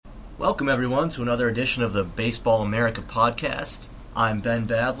Welcome, everyone, to another edition of the Baseball America podcast. I'm Ben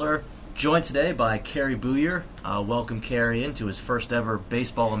Badler, joined today by Kerry Booyer. Welcome Kerry into his first ever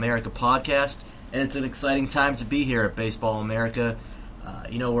Baseball America podcast, and it's an exciting time to be here at Baseball America.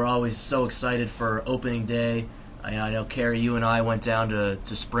 We're always so excited for opening day. I know, Kerry, you and I went down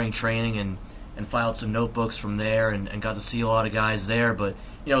to spring training and filed some notebooks from there and got to see a lot of guys there, but,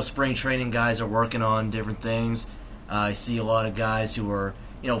 spring training guys are working on different things. I see a lot of guys who are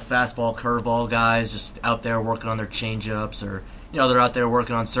fastball, curveball guys just out there working on their change-ups, or, they're out there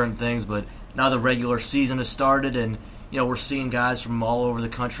working on certain things. But now the regular season has started, and, we're seeing guys from all over the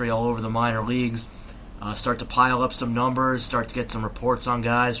country, all over the minor leagues, start to pile up some numbers, start to get some reports on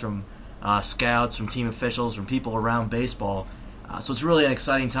guys from scouts, from team officials, from people around baseball. So it's really an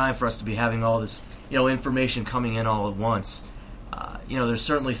exciting time for us to be having all this, information coming in all at once. There's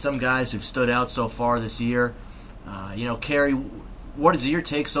certainly some guys who've stood out so far this year. Kerry, what is your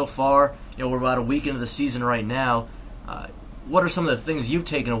take so far? We're about a week into the season right now. What are some of the things you've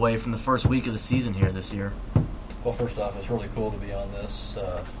taken away from the first week of the season here this year? Well, first off, it's really cool to be on this,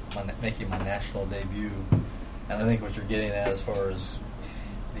 making my national debut. And I think what you're getting at as far as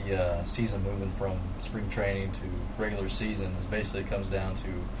the season moving from spring training to regular season is basically comes down to,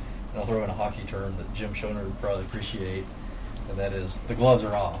 and I'll throw in a hockey term that Jim Schoner would probably appreciate, and that is the gloves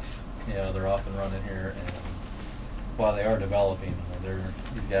are off. They're off and running here, and while they are developing,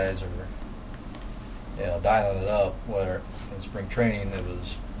 these guys are dialing it up, where in spring training it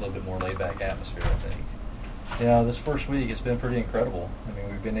was a little bit more laid-back atmosphere, I think. This first week it's been pretty incredible. I mean,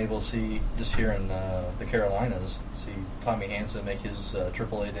 we've been able to see, just here in the Carolinas, see Tommy Hanson make his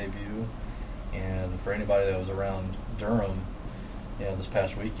AAA debut, and for anybody that was around Durham, this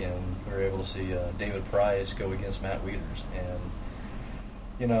past weekend, we were able to see David Price go against Matt Wieters,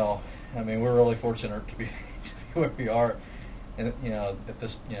 and we're really fortunate to be where we are, and at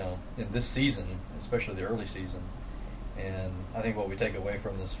this, in this season, especially the early season. And I think what we take away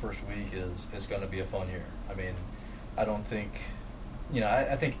from this first week is it's going to be a fun year. I mean, I don't think,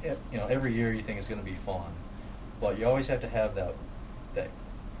 I think every year you think it's going to be fun, but you always have to have that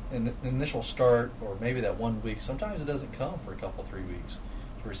initial start, or maybe that 1 week. Sometimes it doesn't come for a couple, 3 weeks,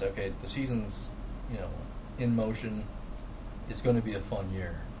 where you say, okay, the season's in motion. It's going to be a fun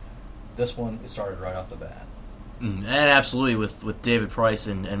year. This one, it started right off the bat. And absolutely, with David Price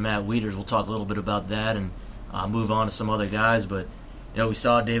and Matt Wieters, we'll talk a little bit about that and move on to some other guys. But we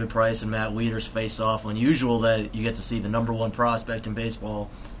saw David Price and Matt Wieters face off. Unusual that you get to see the number one prospect in baseball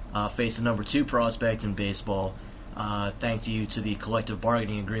face the number two prospect in baseball. Thank you to the collective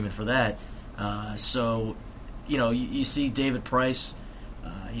bargaining agreement for that. You see David Price,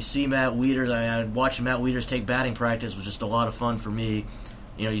 you see Matt Wieters. Watching Matt Wieters take batting practice was just a lot of fun for me.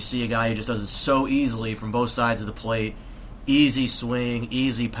 You see a guy who just does it so easily from both sides of the plate. Easy swing,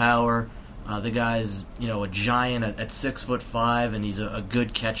 easy power. The guy's, a giant at 6'5", and he's a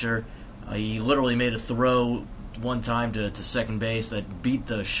good catcher. He literally made a throw one time to second base that beat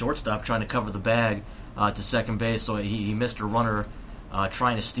the shortstop trying to cover the bag to second base, so he missed a runner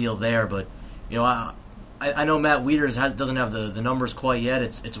trying to steal there. But, I know Matt Wieters doesn't have the numbers quite yet.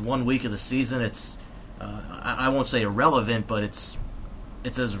 It's 1 week of the season. It's I won't say irrelevant, but it's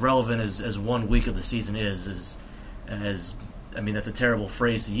as relevant as 1 week of the season is. That's a terrible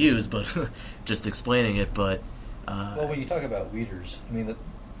phrase to use, but just explaining it. But well, when you talk about Wieters,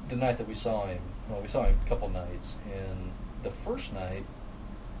 the night that we saw him, we saw him a couple nights, and the first night,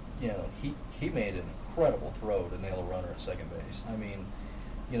 he made an incredible throw to nail a runner at second base.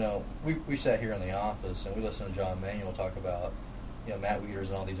 We sat here in the office and we listened to John Manuel talk about Matt Wieters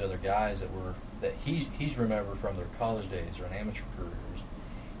and all these other guys that he's remembered from their college days or in amateur careers.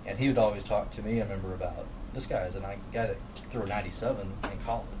 And he would always talk to me, I remember, about this guy is a guy that threw a 97 in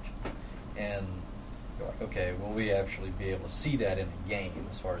college. And you're like, okay, will we actually be able to see that in a game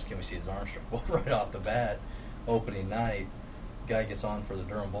as far as can we see his arm strength? Well, right off the bat, opening night, guy gets on for the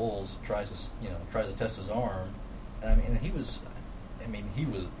Durham Bulls, tries to test his arm. And I think it was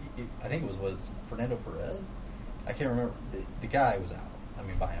Fernando Perez? I can't remember. The guy was out,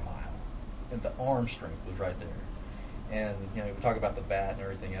 by a mile. And the arm strength was right there. And, we talk about the bat and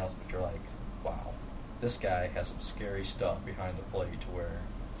everything else, but you're like, wow, this guy has some scary stuff behind the plate to where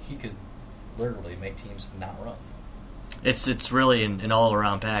he could literally make teams not run. It's really an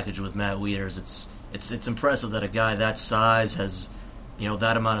all-around package with Matt Wieters. It's impressive that a guy that size has,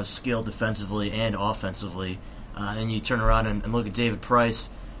 that amount of skill defensively and offensively. And you turn around and look at David Price,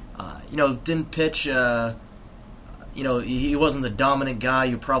 didn't pitch, he wasn't the dominant guy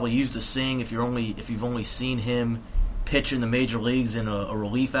you're probably used to seeing if you've only seen him pitch in the major leagues in a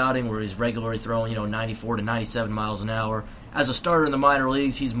relief outing where he's regularly throwing 94 to 97 miles an hour as a starter in the minor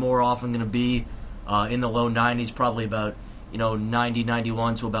leagues, he's more often going to be in the low 90s, probably about 90,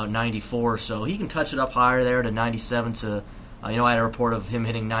 91 to about 94. So he can touch it up higher there to 97 to, I had a report of him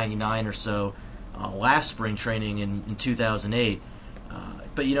hitting 99 or so last spring training in 2008.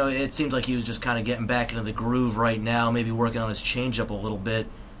 But, it seems like he was just kind of getting back into the groove right now, maybe working on his changeup a little bit.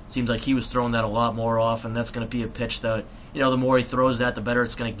 It seems like he was throwing that a lot more often. That's going to be a pitch that, the more he throws that, the better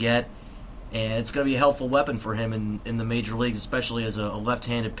it's going to get. And it's going to be a helpful weapon for him in the major leagues, especially as a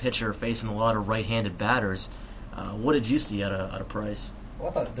left-handed pitcher facing a lot of right-handed batters. What did you see out of Price? Well,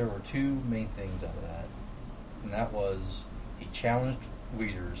 I thought there were two main things out of that, and that was he challenged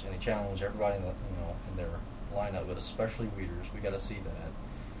Wieters and he challenged everybody in their lineup, but especially Wieters. We got to see that.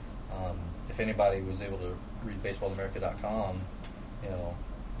 If anybody was able to read BaseballAmerica.com,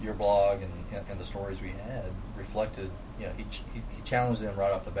 your blog and the stories we had reflected, he challenged them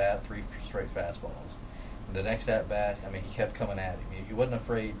right off the bat, 3 straight fastballs. And the next at bat, he kept coming at him. He wasn't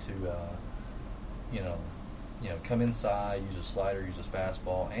afraid to, come inside, use his slider, use his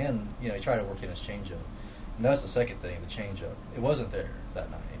fastball, and he tried to work in his changeup. And that's the second thing, the changeup. It wasn't there that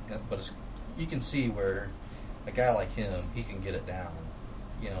night, but you can see where a guy like him, he can get it down.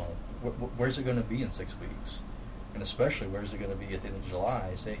 Where's it going to be in 6 weeks? And especially where's it going to be at the end of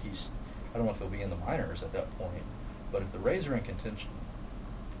July? Say I don't know if he'll be in the minors at that point, but if the Rays are in contention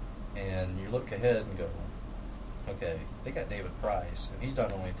and you look ahead and go, okay, they got David Price, and he's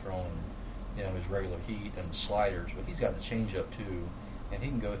not only throwing, his regular heat and sliders, but he's got the changeup too, and he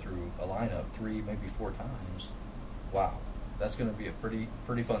can go through a lineup 3, maybe 4 times. Wow, that's going to be a pretty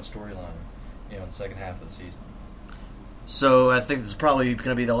fun storyline, in the second half of the season. So I think this is probably going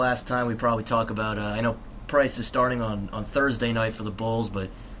to be the last time we probably talk about. I know Price is starting on Thursday night for the Bulls, but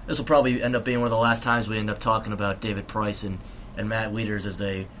this will probably end up being one of the last times we end up talking about David Price and Matt Wieters, as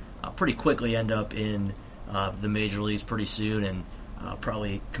they pretty quickly end up in the major leagues pretty soon and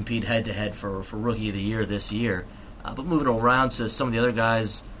probably compete head-to-head for Rookie of the Year this year. But moving around to some of the other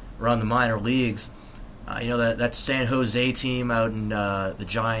guys around the minor leagues, that San Jose team out in the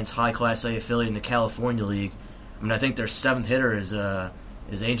Giants' High Class A affiliate in the California League. I think their 7th hitter is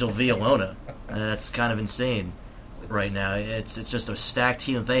Angel Villalona. That's kind of insane right now. It's just a stacked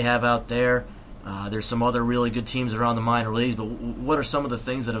team that they have out there. There's some other really good teams around the minor leagues, but what are some of the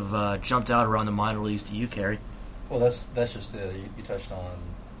things that have jumped out around the minor leagues to you, Kerry? Well, that's just it. You touched on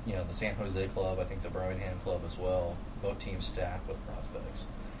the San Jose club. I think the Birmingham club as well. Both teams stacked with prospects.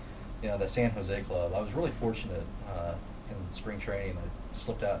 The San Jose club. I was really fortunate in spring training. I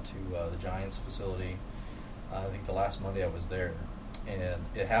slipped out to the Giants facility. I think the last Monday I was there, and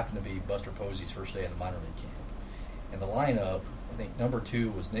it happened to be Buster Posey's first day in the minor league camp. And the lineup, I think number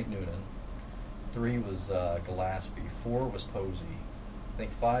 2 was Nick Noonan, 3 was Gillespie, 4 was Posey, I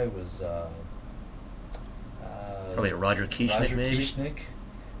think 5 was probably Roger Kieschnick, maybe.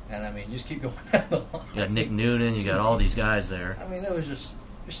 And you just keep going down the line. You got Nick Noonan, you got all these guys there. It was just,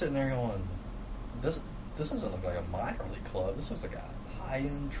 you're sitting there going, this doesn't look like a minor league club. This looks like a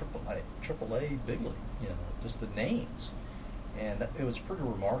high-end AAA big league, just the names. And it was pretty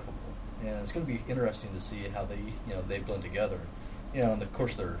remarkable. And it's going to be interesting to see how they blend together. And of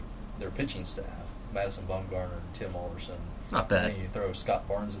course their pitching staff, Madison Bumgarner and Tim Alderson. Not bad. And then you throw Scott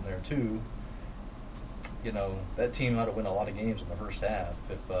Barnes in there too. That team ought to win a lot of games in the first half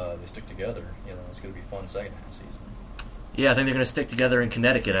if they stick together. It's going to be a fun second half season. Yeah, I think they're going to stick together in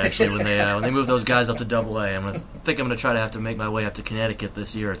Connecticut, actually, when they move those guys up to Double-A. I'm going to try to have to make my way up to Connecticut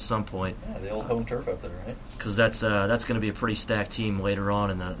this year at some point. Yeah, the old home turf up there, right? Because that's going to be a pretty stacked team later on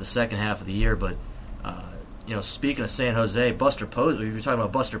in the second half of the year. But, speaking of San Jose, Buster Posey, if you're talking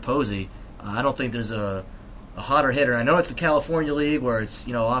about Buster Posey, I don't think there's a hotter hitter. I know it's the California League where it's,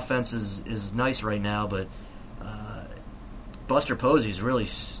 offense is nice right now, but Buster Posey's really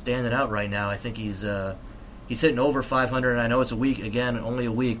standing out right now. I think he's hitting over 500, and I know it's only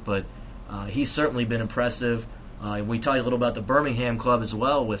a week, but he's certainly been impressive. We talked a little about the Birmingham club as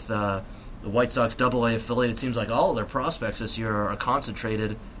well with the White Sox Double-A affiliate. It seems like all of their prospects this year are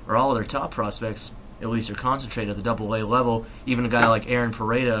concentrated, or all of their top prospects at least are concentrated at the Double-A level. Even a guy like Aaron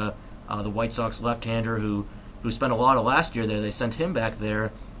Pareda, the White Sox left-hander who spent a lot of last year there, they sent him back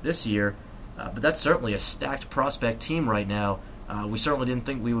there this year. But that's certainly a stacked prospect team right now. We certainly didn't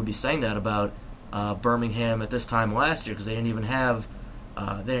think we would be saying that about Birmingham at this time last year because they didn't even have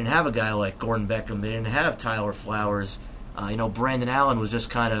a guy like Gordon Beckham. They didn't have Tyler Flowers. Brandon Allen was just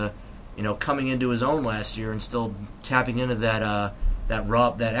kind of coming into his own last year and still tapping into that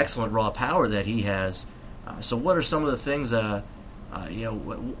excellent raw power that he has. So what are some of the things? What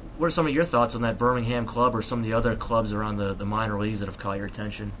are some of your thoughts on that Birmingham club or some of the other clubs around the minor leagues that have caught your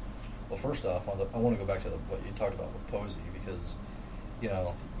attention? Well, first off, I want to go back to what you talked about with Posey because you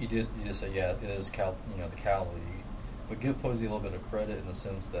just say it is the Cal League, but give Posey a little bit of credit in the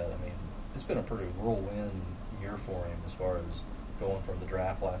sense that it's been a pretty whirlwind year for him as far as going from the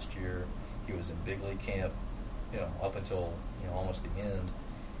draft last year. He was in big league camp, up until almost the end,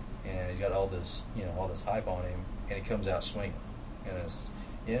 and he's got all this hype on him, and he comes out swinging. And it's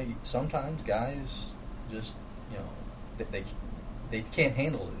sometimes guys just they can't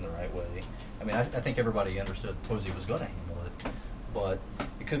handle it in the right way. I think everybody understood Posey was going to handle it, but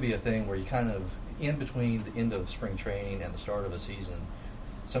it could be a thing where you kind of in between the end of spring training and the start of a season,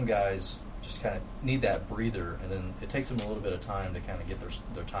 some guys just kind of need that breather, and then it takes them a little bit of time to kind of get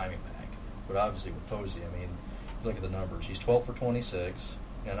their timing back. But obviously with Posey, look at the numbers. He's 12 for 26,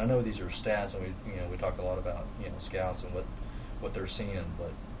 and I know these are stats, and we talk a lot about scouts and what they're seeing,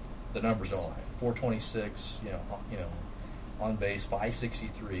 but the numbers don't lie. 426, on base,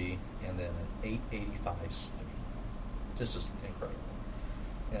 563, and then an 885 slugging. Just incredible.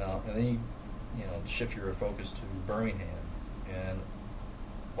 And then you shift your focus to Birmingham, and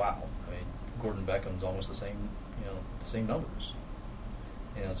wow, Gordon Beckham's almost the same numbers.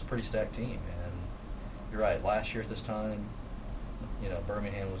 It's a pretty stacked team, and you're right. Last year at this time,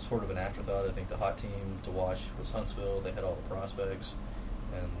 Birmingham was sort of an afterthought. I think the hot team to watch was Huntsville. They had all the prospects,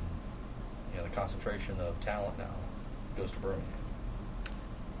 and the concentration of talent now goes to Birmingham.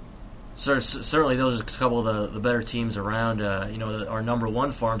 Certainly, those are a couple of the better teams around. Our number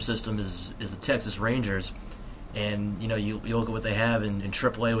one farm system is the Texas Rangers, and you look at what they have in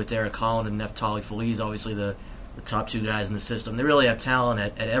AAA with Derek Holland and Neftali Feliz, obviously the top two guys in the system. They really have talent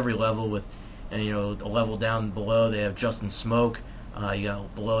at every level. A level down below, they have Justin Smoke.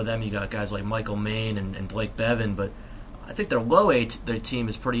 Below them, you got guys like Michael Maine and Blake Bevan. But I think their low A their team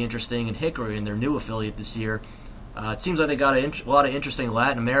is pretty interesting in Hickory and their new affiliate this year. It seems like they got a lot of interesting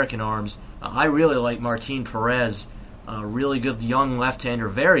Latin American arms. I really like Martin Perez, really good young left-hander,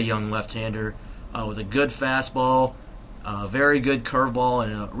 very young left-hander with a good fastball, very good curveball,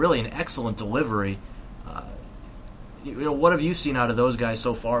 and really an excellent delivery. What have you seen out of those guys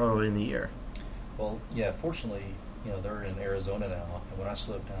so far early in the year? Well, yeah, fortunately, they're in Arizona now, and when I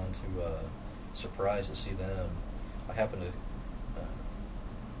slipped down to Surprise to see them, I happened to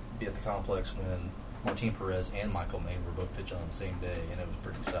be at the complex when Martin Perez and Michael Maine were both pitching on the same day, and it was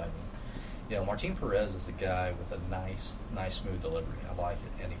pretty exciting. Martin Perez is a guy with a nice, smooth delivery. I like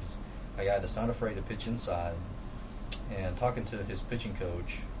it, and he's a guy that's not afraid to pitch inside. And talking to his pitching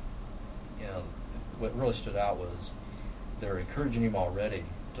coach, what really stood out was they're encouraging him already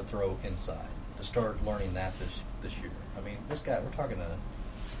to throw inside, to start learning that this year. This guy, we're talking a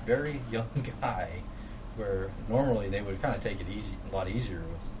very young guy, where normally they would kind of take it a lot easier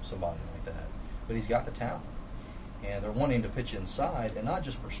with somebody like that. But he's got the talent, and they're wanting to pitch inside, and not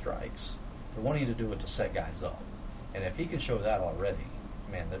just for strikes. They're wanting to do it to set guys up, and if he can show that already,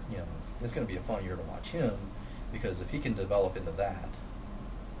 man, it's going to be a fun year to watch him, because if he can develop into that,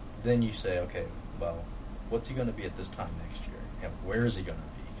 then you say, okay, well, what's he going to be at this time next year, and where is he going to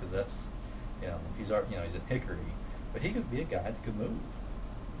be? Because that's, he's in Hickory, but he could be a guy that could move.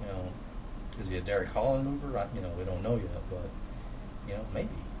 Is he a Derek Holland mover? We don't know yet, but maybe.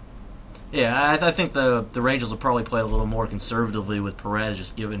 Yeah, I think the Rangers will probably play a little more conservatively with Perez,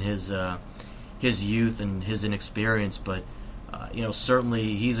 just given his youth and his inexperience. But certainly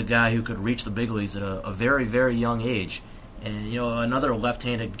he's a guy who could reach the big leagues at a very, very young age. And another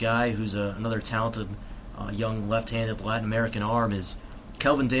left-handed guy who's another talented young left-handed Latin American arm is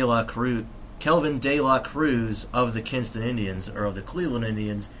Kelvin De La Cruz. Kelvin De La Cruz of the Kinston Indians, or of the Cleveland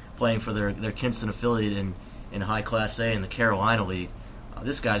Indians, playing for their Kinston affiliate in High Class A in the Carolina League.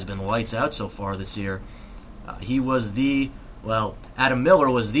 This guy's been lights out so far this year. He was Adam Miller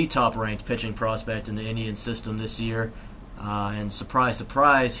was the top-ranked pitching prospect in the Indian system this year. And surprise,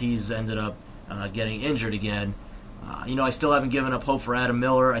 surprise, he's ended up getting injured again. I still haven't given up hope for Adam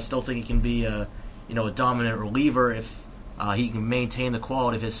Miller. I still think he can be a dominant reliever if he can maintain the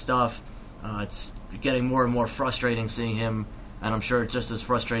quality of his stuff. It's getting more and more frustrating seeing him, and I'm sure it's just as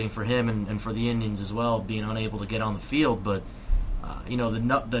frustrating for him and for the Indians as well, being unable to get on the field. But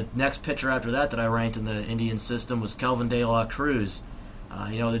the next pitcher after that I ranked in the Indian system was Kelvin De La Cruz.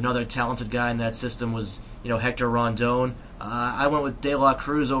 Another talented guy in that system was Hector Rondon. I went with De La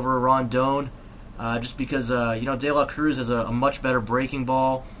Cruz over Rondon just because De La Cruz has a much better breaking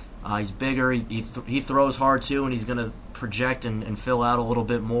ball. He's bigger. He throws hard too, and he's going to project and fill out a little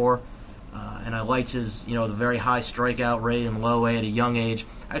bit more. And I liked his the very high strikeout rate in low A at a young age.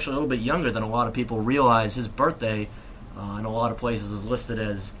 Actually, a little bit younger than a lot of people realize. His birthday in a lot of places is listed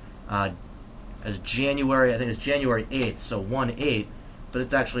as January. I think it's January 8th, so 1/8. but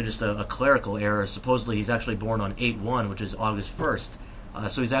it's actually just a clerical error. Supposedly he's actually born on 8/1, which is August 1st.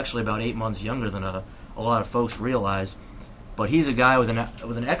 So he's actually about 8 months younger than a lot of folks realize. But he's a guy with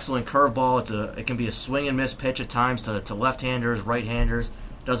an excellent curveball. It can be a swing and miss pitch at times to left-handers, right-handers.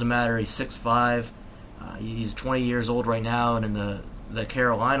 Doesn't matter. He's 6'5". He's 20 years old right now, and in the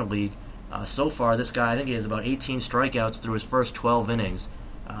Carolina League, so far this guy, I think he has about 18 strikeouts through his first 12 innings.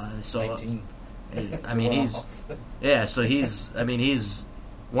 19. I mean, he's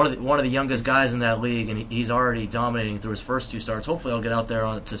one of the youngest guys in that league, and he's already dominating through his first 2 starts. Hopefully, I'll get out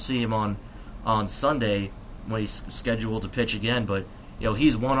there to see him on Sunday when he's scheduled to pitch again. But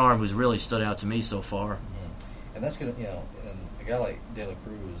he's one arm who's really stood out to me so far. Mm-hmm. And that's gonna, and a guy like De La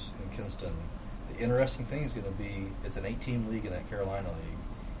Cruz in Kinston. The interesting thing is going to be it's an 8-team league in that Carolina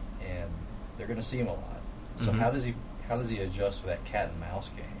league, and they're going to see him a lot. So Mm-hmm. how does he adjust to that cat and mouse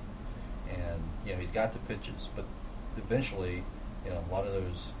game? And he's got the pitches, but eventually, a lot of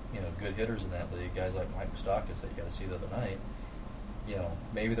those good hitters in that league, guys like Mike Moustakas that you got to see the other night,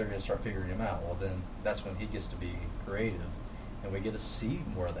 maybe they're going to start figuring him out. Well, then that's when he gets to be creative, and we get to see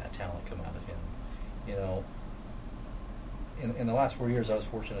more of that talent come out of him. In the last 4 years, I was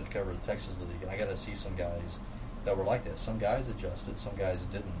fortunate to cover the Texas League, and I got to see some guys that were like that. Some guys adjusted, some guys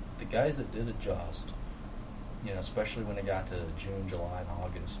didn't. The guys that did adjust, especially when it got to June, July, and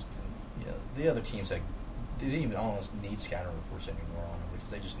August, the other teams they didn't even almost need scouting reports anymore on them because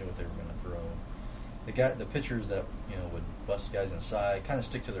they just knew what they were going to throw. The pitchers that would bust guys inside, kind of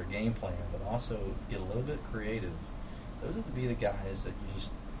stick to their game plan, but also get a little bit creative. Those would be the guys that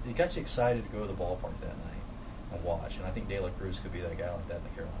you got you excited to go to the ballpark that night and watch. And I think De La Cruz could be that guy like that in the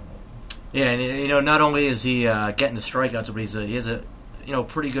Carolina League. Yeah, and not only is he getting the strikeouts, but he has a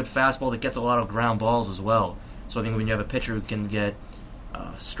pretty good fastball that gets a lot of ground balls as well. So I think when you have a pitcher who can get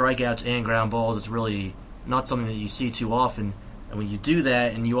strikeouts and ground balls, it's really not something that you see too often. And when you do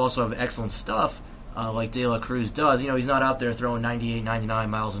that, and you also have excellent stuff like De La Cruz does, he's not out there throwing 98, 99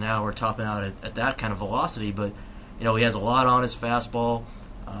 miles an hour, topping out at that kind of velocity, but he has a lot on his fastball.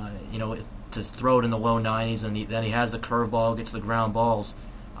 To throw it in the low 90s, and then he has the curveball, gets the ground balls.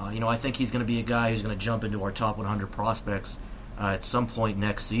 I think he's going to be a guy who's going to jump into our top 100 prospects at some point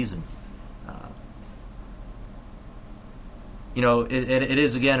next season. It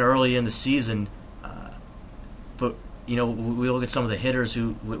is, again, early in the season, but, we look at some of the hitters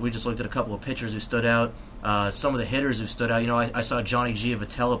who, we just looked at a couple of pitchers who stood out. Some of the hitters who stood out, I saw Johnny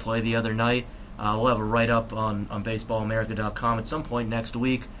Giavotella play the other night. We'll have a write-up on BaseballAmerica.com at some point next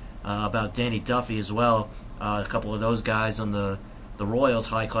week about Danny Duffy as well. A couple of those guys on the Royals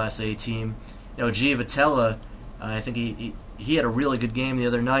High Class A team. Giavotella, I think he had a really good game the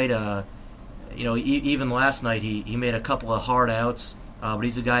other night. Even last night he made a couple of hard outs, but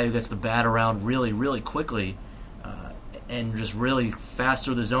he's a guy who gets the bat around really, really quickly and just really fast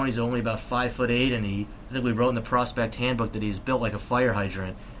through the zone. He's only about 5'8", and I think we wrote in the prospect handbook that he's built like a fire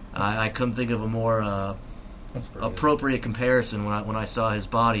hydrant. I couldn't think of a more appropriate comparison when I saw his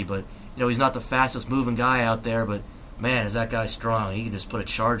body, but he's not the fastest moving guy out there, but man, is that guy strong. He can just put a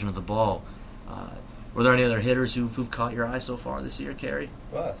charge into the ball. Were there any other hitters who've caught your eye so far this year, Kerry?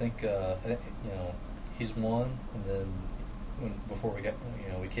 Well, I think he's one, and then before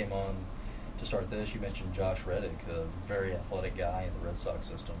we came on to start this, you mentioned Josh Reddick, a very athletic guy in the Red Sox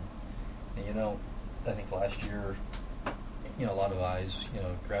system. And I think last year, a lot of eyes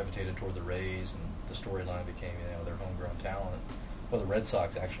gravitated toward the Rays, and the storyline became their homegrown talent. Well, the Red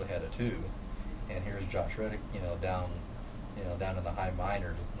Sox actually had it too, and here's Josh Reddick, down in the high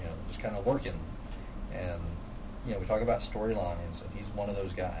minors, just kind of working. And we talk about storylines, and he's one of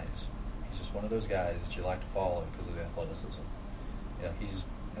those guys. He's just one of those guys that you like to follow because of the athleticism.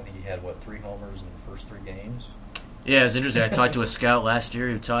 I think he had 3 homers in the first 3 games. Yeah, it's interesting. I talked to a scout last year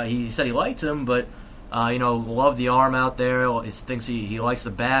he said he liked him, but loved the arm out there. He thinks he likes the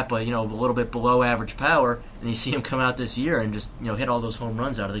bat, but a little bit below average power. And you see him come out this year and just hit all those home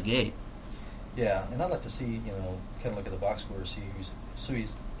runs out of the gate. Yeah, and I'd like to see kind of look at the box score, see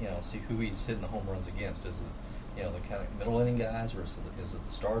who he's hitting the home runs against. Is it the kind of middle inning guys, or is it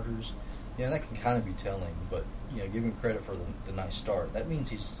the starters? That can kind of be telling. But give him credit for the nice start. That means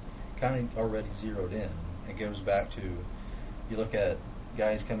he's kind of already zeroed in. It goes back to you look at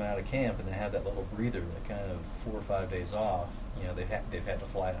guys coming out of camp and they have that little breather, that kind of 4 or 5 days off. They've had to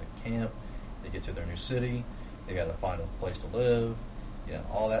fly out of camp. They get to their new city. They got to find a place to live.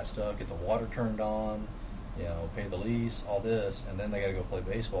 All that stuff. Get the water turned on. Pay the lease. All this, and then they got to go play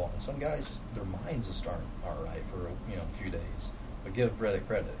baseball. And some guys, their minds just aren't all right for a few days. But give Reddick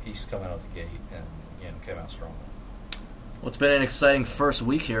credit. He's come out of the gate and came out strong. Well, it's been an exciting first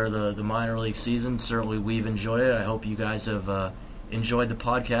week here of the minor league season. Certainly, we've enjoyed it. I hope you guys have enjoyed the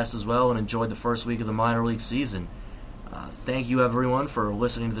podcast as well and enjoyed the first week of the minor league season. Thank you, everyone, for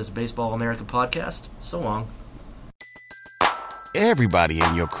listening to this Baseball America podcast. So long. Everybody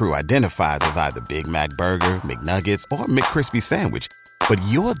in your crew identifies as either Big Mac Burger, McNuggets, or McCrispy Sandwich. But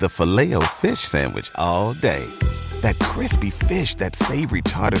you're the Filet-O-Fish Sandwich all day. That crispy fish, that savory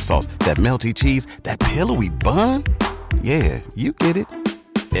tartar sauce, that melty cheese, that pillowy bun. Yeah, you get it.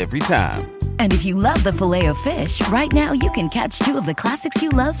 Every time. And if you love the Filet-O-Fish, right now you can catch two of the classics you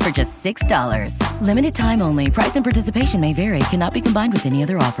love for just $6. Limited time only. Price and participation may vary. Cannot be combined with any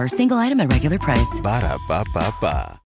other offer. Single item at regular price. Ba-da-ba-ba-ba.